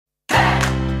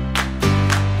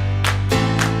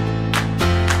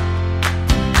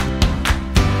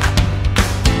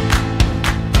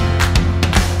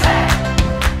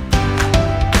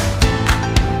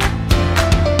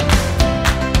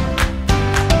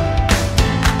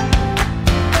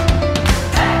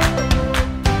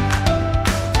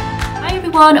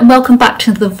everyone, and welcome back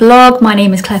to the vlog. My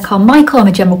name is Claire Carmichael. I'm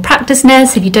a general practice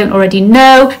nurse. If you don't already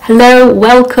know, hello,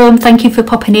 welcome. Thank you for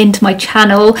popping into my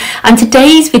channel. And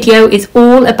today's video is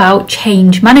all about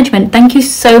change management. Thank you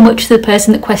so much to the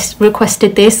person that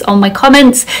requested this on my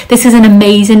comments. This is an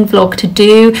amazing vlog to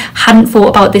do. Hadn't thought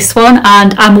about this one,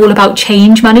 and I'm all about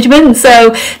change management.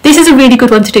 So this is a really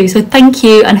good one to do. So thank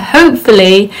you, and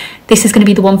hopefully this is going to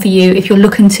be the one for you if you're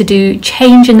looking to do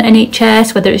change in the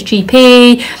NHS, whether it's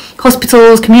GP,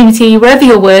 hospitals, community, wherever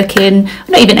you're working,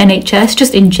 not even NHS,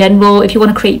 just in general. If you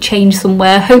want to create change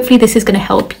somewhere, hopefully this is going to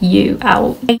help you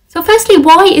out. So firstly,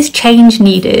 why is change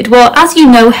needed? Well, as you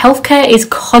know, healthcare is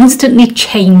constantly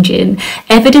changing.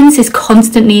 Evidence is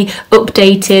constantly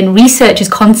updating. Research is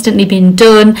constantly being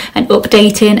done and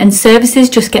updating, and services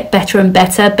just get better and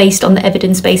better based on the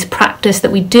evidence-based practice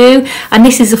that we do. And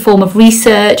this is a form of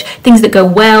research, things that go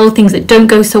well, things that don't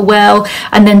go so well,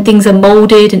 and then things are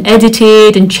molded and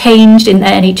edited and changed in the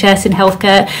NHS and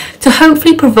healthcare to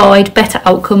hopefully provide better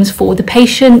outcomes for the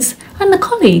patients and the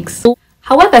colleagues.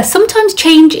 However, sometimes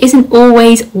change isn't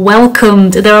always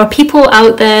welcomed. There are people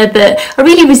out there that are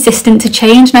really resistant to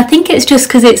change, and I think it's just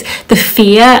because it's the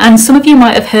fear. And some of you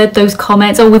might have heard those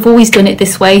comments, oh, we've always done it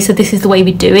this way, so this is the way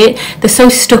we do it. They're so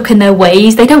stuck in their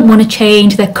ways, they don't want to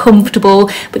change, they're comfortable.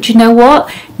 But you know what?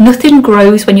 Nothing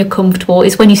grows when you're comfortable.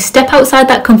 It's when you step outside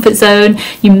that comfort zone,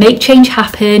 you make change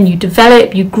happen, you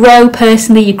develop, you grow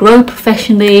personally, you grow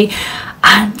professionally.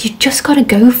 And you just got to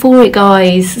go for it,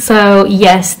 guys. So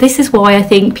yes, this is why I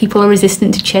think people are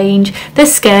resistant to change. They're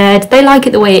scared, they like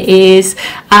it the way it is,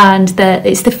 and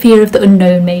it's the fear of the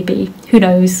unknown, maybe. Who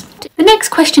knows? The next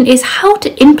question is how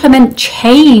to implement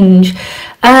change.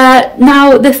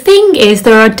 Now, the thing is,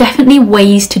 there are definitely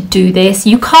ways to do this.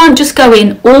 You can't just go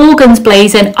in all guns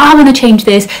blazing, I want to change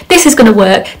this, this is going to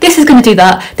work, this is going to do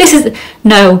that,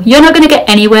 No, you're not going to get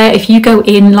anywhere if you go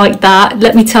in like that.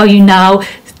 Let me tell you now.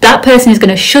 That person is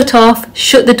going to shut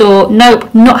the door.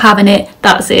 Nope, not having it.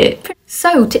 That's it.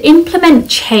 So to implement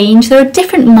change, there are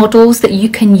different models that you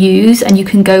can use and you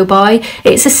can go by.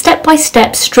 It's a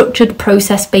step-by-step structured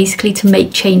process basically to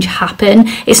make change happen.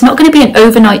 It's not going to be an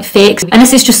overnight fix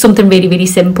unless it's just something really, really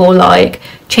simple like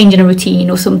changing a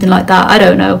routine or something like that. I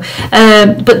don't know.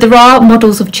 But there are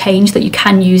models of change that you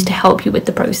can use to help you with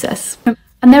the process.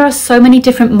 And there are so many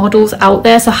different models out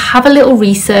there, so have a little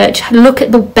research, look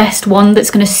at the best one that's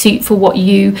going to suit for what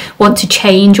you want to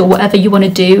change or whatever you want to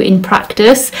do in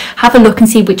practice. Have a look and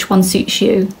see which one suits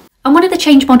you. And one of the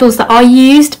change models that I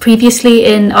used previously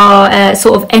in our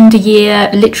sort of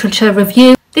end-of-year literature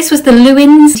review, this was the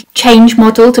Lewin's change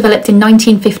model developed in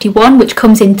 1951, which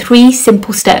comes in 3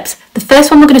 simple steps. The first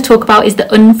one we're going to talk about is the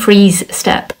unfreeze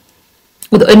step,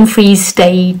 or the unfreeze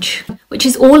stage, which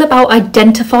is all about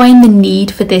identifying the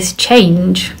need for this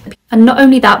change. And not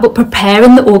only that, but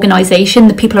preparing the organisation,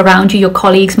 the people around you, your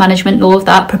colleagues, management, and all of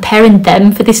that, preparing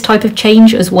them for this type of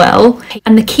change as well.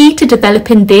 And the key to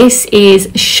developing this is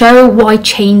show why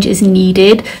change is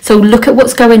needed. So look at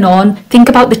what's going on, think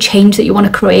about the change that you want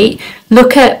to create,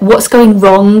 look at what's going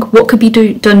wrong, what could be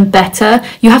done better.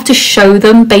 You have to show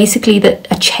them basically that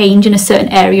a change in a certain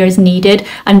area is needed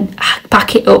and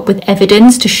back it up with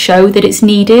evidence to show that it's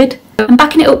needed. And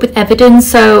backing it up with evidence,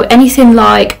 so anything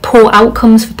like poor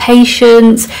outcomes for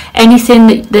patients,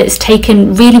 anything that's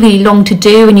taken really, really long to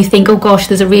do and you think, oh gosh,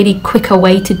 there's a really quicker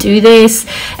way to do this,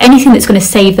 anything that's going to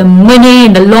save them money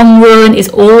in the long run is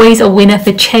always a winner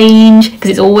for change, because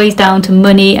it's always down to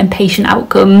money and patient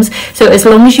outcomes. So as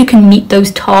long as you can meet those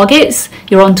targets,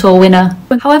 you're on to a winner.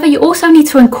 However, you also need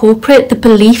to incorporate the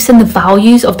beliefs and the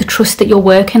values of the trust that you're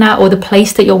working at or the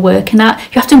place that you're working at.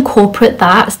 You have to incorporate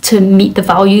that to meet the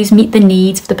values, meet the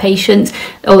needs of the patients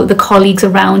or the colleagues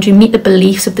around you, meet the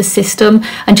beliefs of the system,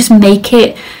 and just make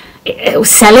it,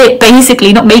 sell it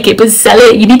basically, not make it, but sell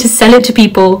it. You need to sell it to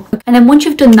people. And then once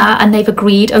you've done that and they've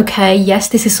agreed, okay, yes,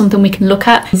 this is something we can look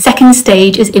at, second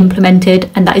stage is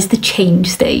implemented, and that is the change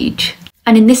stage.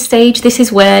 And in this stage, this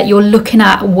is where you're looking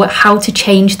at how to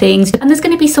change things. And there's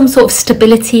going to be some sort of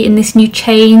stability in this new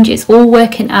change. It's all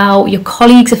working out. Your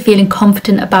colleagues are feeling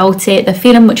confident about it. They're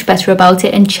feeling much better about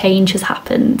it, and change has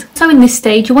happened. So in this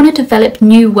stage, you want to develop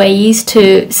new ways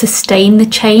to sustain the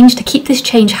change, to keep this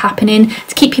change happening,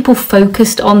 to keep people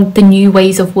focused on the new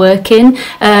ways of working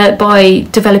by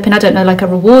developing, I don't know, like a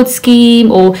reward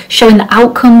scheme, or showing the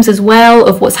outcomes as well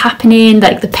of what's happening,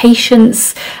 like the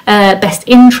patient's best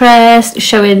interest,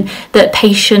 showing that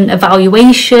patient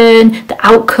evaluation, the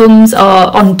outcomes are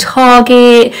on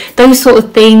target, those sort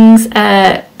of things,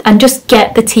 and just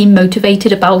get the team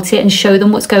motivated about it and show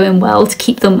them what's going well to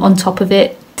keep them on top of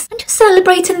it, and just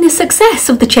celebrating the success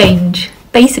of the change,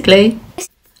 basically.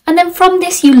 And then from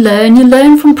this you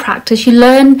learn from practice, you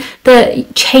learn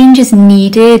that change is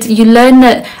needed, you learn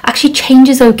that actually change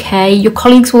is okay. Your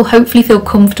colleagues will hopefully feel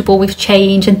comfortable with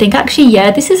change and think actually yeah,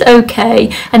 this is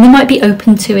okay, and they might be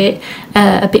open to it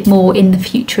a bit more in the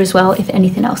future as well if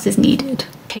anything else is needed.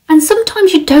 And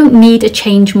sometimes you don't need a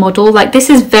change model. Like this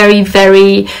is very,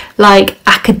 very like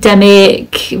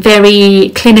academic,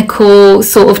 very clinical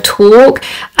sort of talk.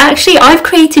 Actually, I've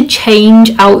created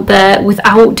change out there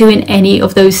without doing any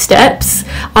of those steps.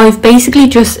 I've basically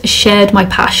just shared my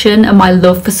passion and my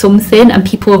love for something, and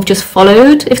people have just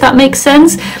followed, if that makes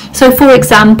sense. So for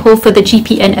example, for the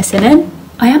GPNSNN,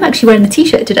 I am actually wearing the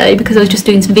t-shirt today because I was just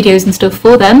doing some videos and stuff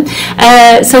for them.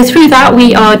 So through that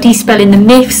we are dispelling the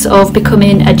myths of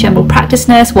becoming a general practice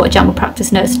nurse, what a general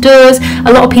practice nurse does.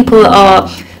 A lot of people are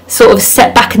sort of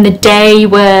set back in the day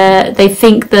where they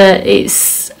think that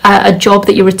it's a job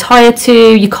that you're retired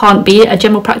to. You can't be a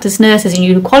general practice nurse as a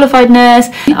newly qualified nurse.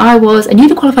 I was a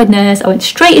newly qualified nurse. I went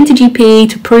straight into GP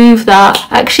to prove that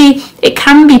actually it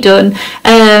can be done.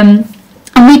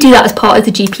 And we do that as part of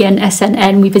the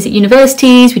GPNSNN. We visit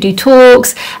universities, we do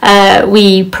talks,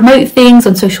 we promote things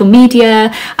on social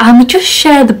media, and we just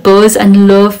share the buzz and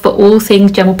love for all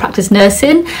things general practice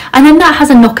nursing. And then that has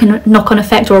a knock-on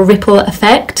effect, or a ripple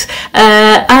effect.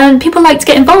 And people like to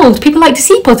get involved, people like to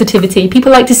see positivity,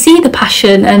 people like to see the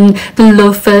passion and the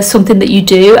love for something that you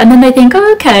do, and then they think,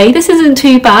 oh, okay, this isn't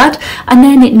too bad, and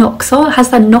then it has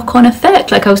that knock-on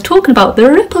effect, like I was talking about, the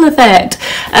ripple effect,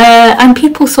 and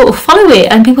people sort of follow it.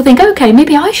 And people think, okay,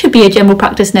 maybe I should be a general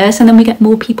practice nurse, and then we get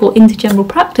more people into general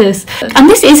practice. And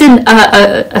this isn't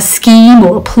a scheme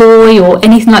or a ploy or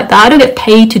anything like that. I don't get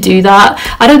paid to do that.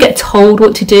 I don't get told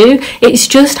what to do. It's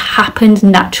just happened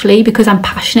naturally because I'm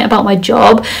passionate about my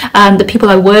job, and the people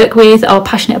I work with are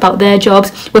passionate about their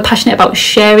jobs. We're passionate about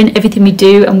sharing everything we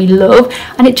do and we love,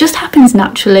 and it just happens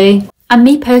naturally. And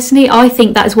me personally, I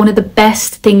think that is one of the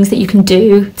best things that you can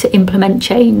do to implement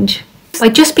change. By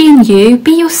just being you,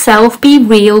 be yourself, be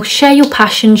real, share your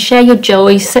passion, share your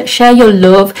joy, share your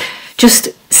love, just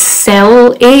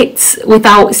sell it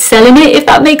without selling it, if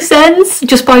that makes sense,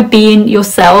 just by being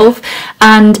yourself,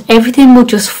 and everything will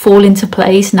just fall into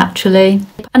place naturally.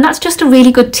 And that's just a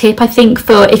really good tip, I think,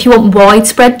 for if you want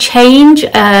widespread change,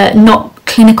 not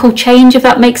clinical change, if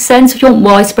that makes sense. If you want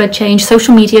widespread change,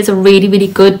 social media is a really, really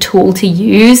good tool to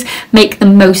use. Make the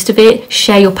most of it.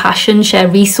 Share your passion, share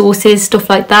resources, stuff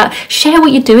like that. Share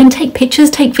what you're doing, take pictures,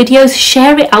 take videos,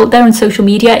 share it out there on social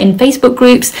media, in Facebook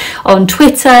groups, on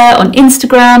Twitter, on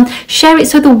Instagram. Share it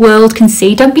so the world can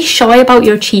see. Don't be shy about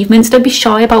your achievements, don't be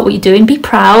shy about what you're doing, be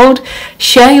proud.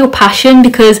 Share your passion,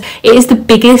 because it is the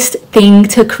biggest thing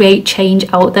to create change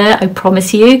out there, I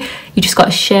promise you. You just got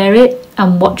to share it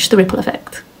and watch the ripple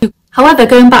effect. However,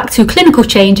 going back to clinical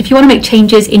change, if you want to make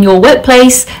changes in your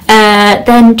workplace,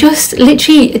 then just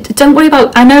literally don't worry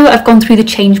about, I know I've gone through the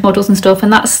change models and stuff,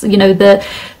 and that's, you know,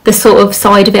 the sort of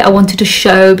side of it I wanted to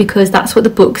show because that's what the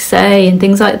books say and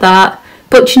things like that.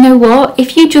 But you know what?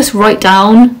 If you just write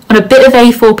down on a bit of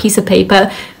A4 piece of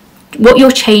paper what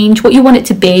your change, what you want it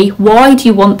to be, why do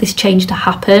you want this change to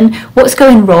happen, what's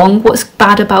going wrong, what's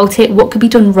bad about it, what could be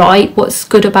done right, what's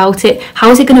good about it,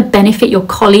 how is it going to benefit your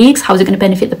colleagues, how is it going to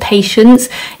benefit the patients,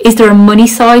 is there a money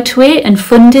side to it and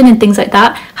funding and things like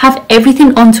that. Have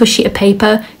everything onto a sheet of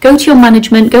paper, go to your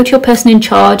management, go to your person in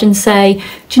charge and say,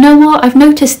 do you know what, I've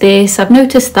noticed this, I've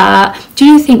noticed that, do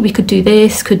you think we could do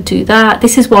this, could do that,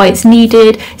 this is why it's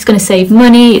needed, it's going to save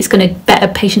money, it's going to better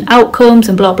patient outcomes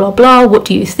and blah blah blah, what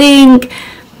do you think?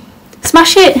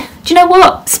 Smash it. Do you know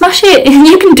what? Smash it.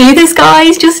 You can do this,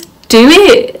 guys. Just do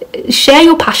it. Share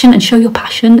your passion and show your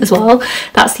passion as well.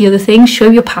 That's the other thing. Show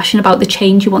your passion about the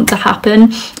change you want to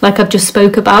happen, like I've just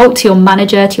spoke about, to your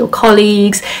manager, to your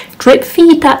colleagues. Drip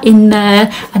feed that in there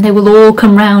and they will all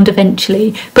come round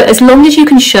eventually. But as long as you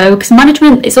can show, because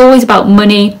management is always about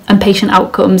money and patient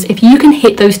outcomes, if you can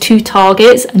hit those two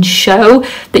targets and show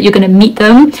that you're going to meet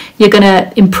them, you're going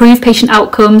to improve patient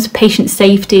outcomes, patient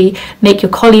safety, make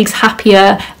your colleagues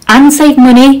happier and save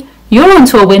money, you're on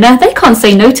to a winner. They can't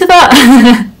say no to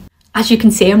that. As you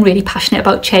can see, I'm really passionate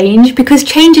about change because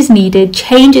change is needed.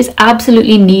 Change is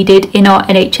absolutely needed in our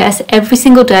NHS every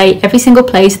single day, every single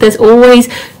place. There's always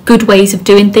good ways of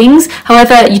doing things.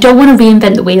 However, you don't want to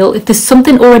reinvent the wheel. If there's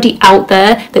something already out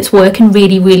there that's working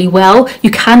really, really well,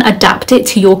 you can adapt it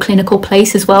to your clinical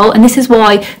place as well. And this is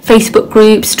why Facebook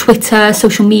groups, Twitter,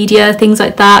 social media, things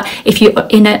like that, if you're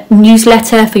in a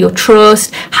newsletter for your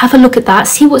trust, have a look at that,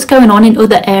 see what's going on in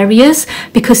other areas,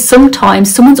 because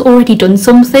sometimes someone's already done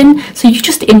something, so you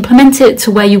just implement it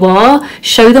to where you are,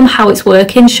 show them how it's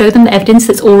working, show them the evidence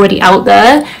that's already out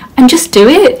there, and just do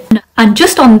it. And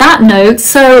just on that note,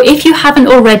 so if you haven't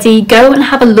already, go and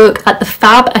have a look at the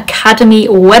Fab Academy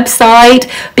website,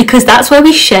 because that's where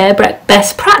we share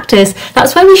best practice.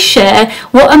 That's where we share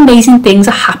what amazing things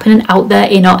are happening out there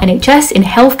in our NHS, in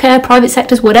healthcare, private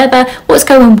sectors, whatever, what's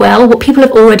going well, what people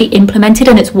have already implemented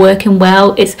and it's working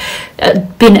well. It's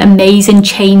been amazing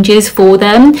changes for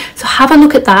them. So have a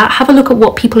look at that. Have a look at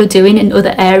what people are doing in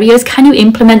other areas. Can you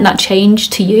implement that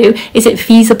change to you? Is it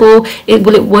feasible?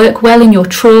 Will it work well in your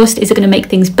trust? Is it going to make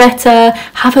things better?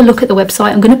 Have a look at the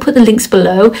website. I'm going to put the links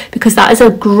below, because that is a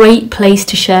great place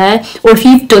to share. Or if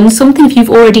you've done something, if you've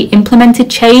already implemented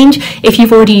change, if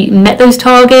you've already met those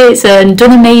targets and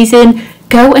done amazing,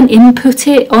 go and input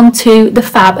it onto the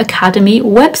Fab Academy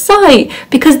website,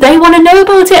 because they want to know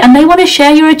about it and they want to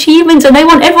share your achievements and they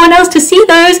want everyone else to see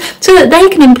those so that they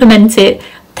can implement it.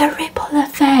 The ripple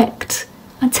effect.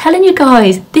 I'm telling you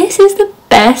guys, this is the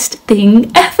best thing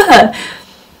ever.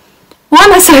 Why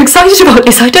am I so excited about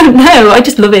this? I don't know. I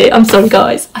just love it. I'm sorry,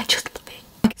 guys. I just love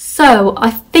it. So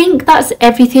I think that's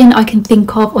everything I can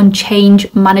think of on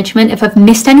change management. If I've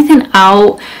missed anything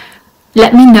out,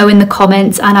 let me know in the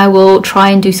comments and I will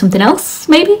try and do something else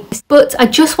maybe. But I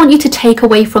just want you to take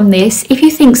away from this, if you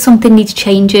think something needs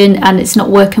changing and it's not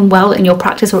working well in your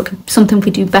practice, or something we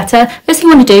do better, first thing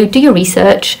you want to do your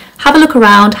research, have a look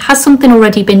around. Has something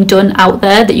already been done out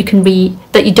there that you can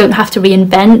that you don't have to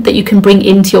reinvent, that you can bring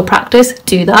into your practice?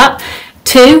 Do that.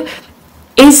 2,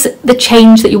 is the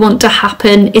change that you want to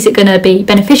happen, is it going to be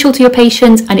beneficial to your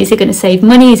patients, and is it going to save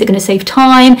money? Is it going to save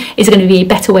time? Is it going to be a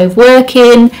better way of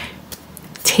working?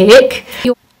 Tick.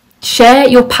 Share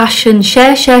your passion,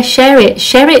 share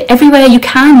it everywhere you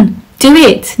can. Do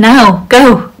it now,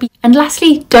 go. And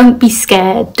lastly, don't be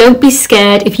scared. Don't be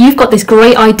scared. If you've got this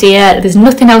great idea, there's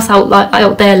nothing else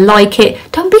out there like it,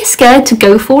 don't be scared to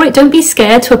go for it. Don't be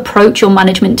scared to approach your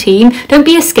management team. Don't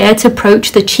be scared to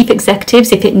approach the chief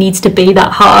executives if it needs to be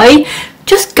that high.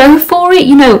 Just go for it.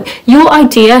 You know, your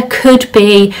idea could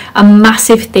be a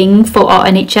massive thing for our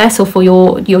NHS or for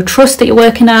your trust that you're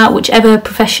working at, whichever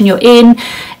profession you're in.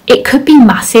 It could be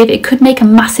massive. It could make a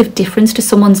massive difference to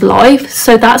someone's life.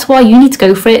 So that's why you need to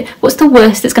go for it. What's the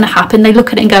worst that's going to happen? They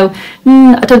look at it and go,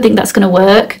 I don't think that's going to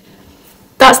work.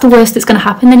 That's the worst that's going to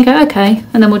happen. Then you go, okay.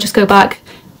 And then we'll just go back,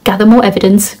 gather more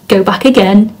evidence, go back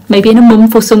again, maybe in a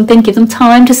month or something, give them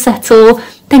time to settle,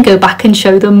 then go back and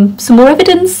show them some more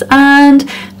evidence, and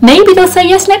maybe they'll say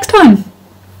yes next time.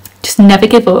 Just never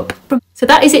give up. So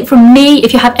that is it from me.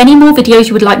 If you have any more videos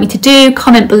you would like me to do,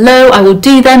 comment below. I will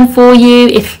do them for you,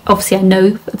 if obviously I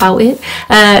know about it.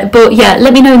 But yeah,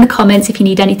 let me know in the comments if you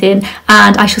need anything,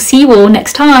 and I shall see you all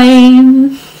next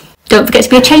time. Don't forget to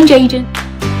be a change agent.